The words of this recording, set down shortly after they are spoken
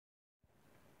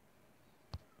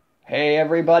Hey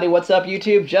everybody, what's up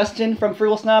YouTube? Justin from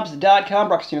frugalsnobs.com.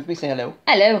 Brock's with me, say hello.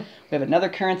 Hello. We have another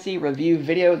currency review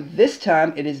video. This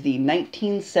time it is the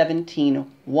 1917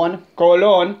 1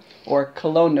 Colon, or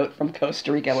Colon note from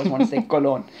Costa Rica. I always want to say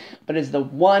Colon. But it's the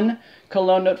 1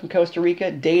 Colon note from Costa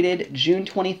Rica, dated June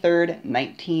 23rd,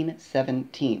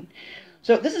 1917.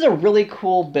 So this is a really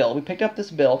cool bill. We picked up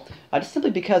this bill just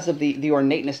simply because of the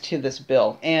ornateness to this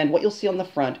bill. And what you'll see on the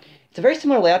front, it's a very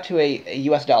similar layout to a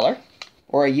US dollar,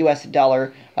 or a US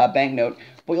dollar banknote.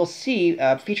 What you'll see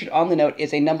featured on the note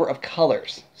is a number of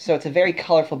colors. So it's a very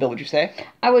colorful bill, would you say?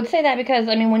 I would say that because,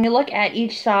 I mean, when you look at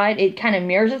each side, it kind of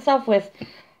mirrors itself with,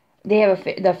 they have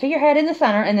the figurehead in the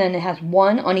center, and then it has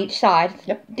one on each side,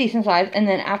 Yep. Decent size, and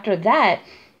then after that,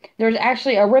 there's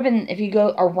actually a ribbon, if you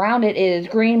go around it, is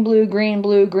green, blue, green,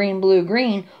 blue, green, blue,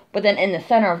 green, but then in the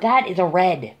center of that is a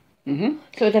red. Mm-hmm.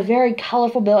 So it's a very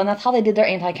colorful bill, and that's how they did their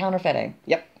anti-counterfeiting.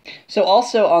 Yep. So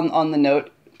also on the note,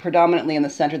 predominantly in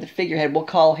the center, the figurehead, we'll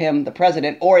call him the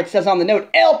president, or it says on the note,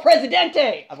 El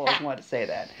Presidente! I've always wanted to say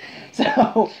that.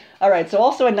 So, alright, so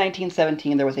also in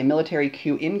 1917, there was a military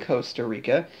coup in Costa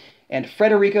Rica, and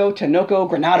Federico Tinoco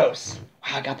Granados.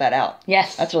 Wow, I got that out.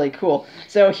 Yes. That's really cool.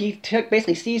 So he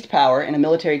basically seized power in a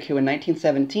military coup in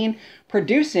 1917,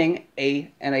 producing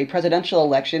a presidential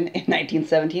election in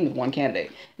 1917 with one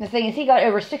candidate. The thing is, he got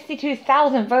over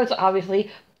 62,000 votes,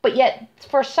 obviously, but yet,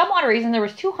 for some odd reason, there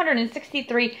was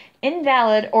 263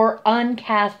 invalid or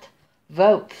uncast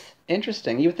votes.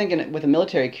 Interesting. You would think with a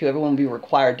military coup, everyone would be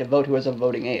required to vote who has a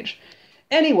voting age.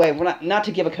 Anyway, we're not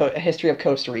to give a history of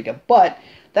Costa Rica, but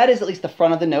that is at least the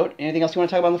front of the note. Anything else you want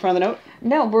to talk about on the front of the note?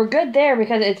 No, we're good there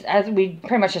because it's, as we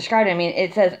pretty much described it, I mean,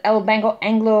 it says El Banco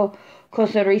Anglo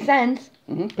Costarricense.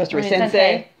 Mm-hmm. Costa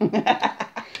Ricense.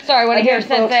 Sorry, when I hear folks,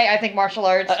 sensei, I think martial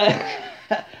arts.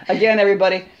 Again,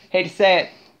 everybody, hate to say it,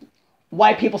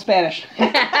 white people Spanish.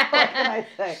 What can I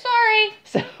say? Sorry.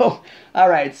 So, all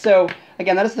right. So,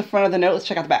 again, that is the front of the note. Let's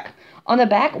check out the back. On the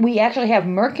back, we actually have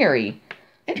Mercury.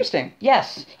 Interesting.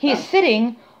 Yes. He's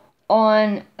sitting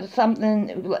on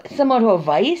something similar to a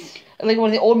vice, like one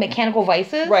of the old mechanical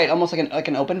vices. Right, almost like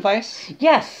an open vice.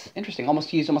 Yes. Interesting.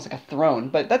 Almost like a throne.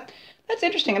 But that's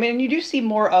interesting. I mean, you do see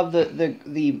more of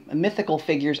the mythical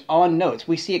figures on notes.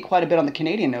 We see it quite a bit on the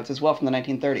Canadian notes as well from the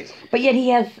 1930s. But yet he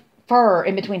has fur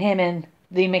in between him and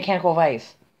the mechanical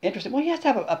vice. Interesting. Well, he has to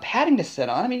have a padding to sit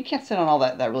on. I mean, you can't sit on all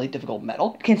that really difficult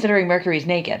metal. Considering Mercury's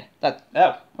naked.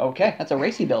 Oh, okay. That's a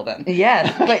racy bill then. Yes,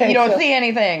 Okay, but you don't see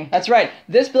anything. That's right.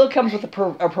 This bill comes with a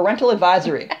parental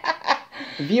advisory.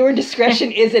 Viewer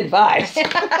discretion is advised.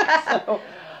 So,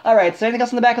 all right. So, anything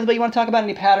else on the back of the bill you want to talk about?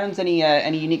 Any patterns?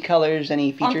 Any unique colors?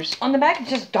 Any features? On the back,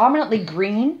 it's just dominantly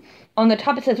green. On the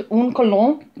top, it says Un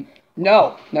Colon.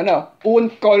 No. Un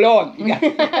Colon.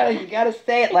 You gotta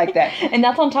say it like that. And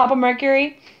that's on top of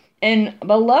Mercury. And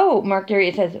below Mercury,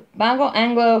 it says Banco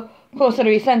Anglo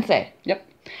Costarricense. Yep.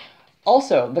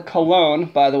 Also, the Colon,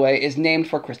 by the way, is named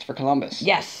for Christopher Columbus.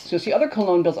 Yes. So see other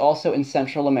Colon bills also in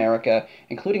Central America,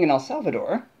 including in El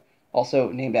Salvador, also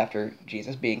named after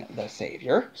Jesus being the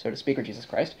Savior, so to speak, or Jesus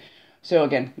Christ. So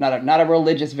again, not a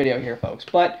religious video here, folks.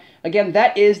 But again,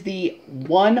 that is the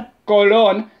 1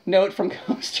 Colon note from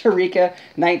Costa Rica,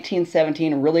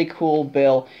 1917. Really cool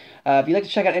bill. If you'd like to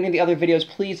check out any of the other videos,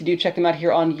 please do check them out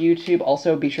here on YouTube.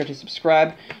 Also, be sure to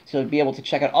subscribe so you'll be able to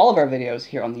check out all of our videos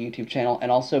here on the YouTube channel.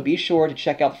 And also, be sure to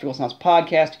check out the Frugal Snobs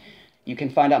podcast. You can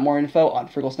find out more info on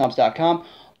frugalsnobs.com.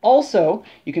 Also,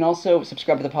 you can also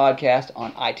subscribe to the podcast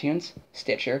on iTunes,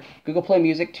 Stitcher, Google Play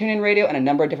Music, TuneIn Radio, and a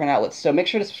number of different outlets. So make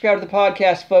sure to subscribe to the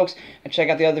podcast, folks, and check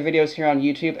out the other videos here on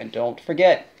YouTube. And don't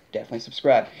forget, definitely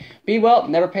subscribe. Be well,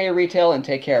 never pay your retail, and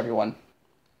take care, everyone.